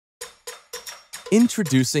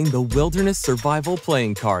Introducing the Wilderness Survival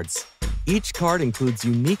Playing Cards. Each card includes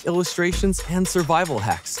unique illustrations and survival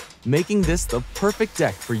hacks, making this the perfect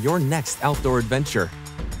deck for your next outdoor adventure.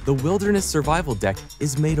 The Wilderness Survival Deck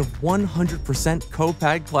is made of 100%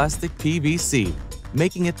 co-pag plastic PVC,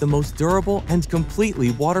 making it the most durable and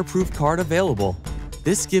completely waterproof card available.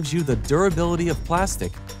 This gives you the durability of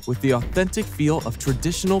plastic with the authentic feel of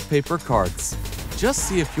traditional paper cards. Just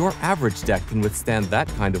see if your average deck can withstand that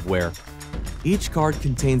kind of wear. Each card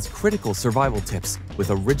contains critical survival tips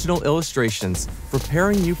with original illustrations,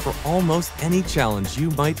 preparing you for almost any challenge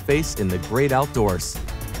you might face in the great outdoors.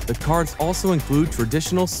 The cards also include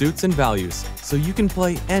traditional suits and values, so you can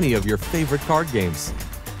play any of your favorite card games.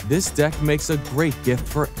 This deck makes a great gift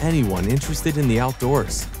for anyone interested in the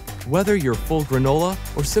outdoors. Whether you're full granola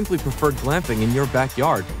or simply prefer glamping in your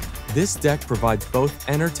backyard, this deck provides both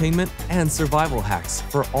entertainment and survival hacks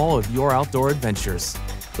for all of your outdoor adventures.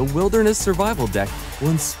 The Wilderness Survival Deck will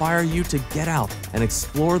inspire you to get out and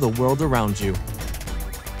explore the world around you.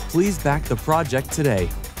 Please back the project today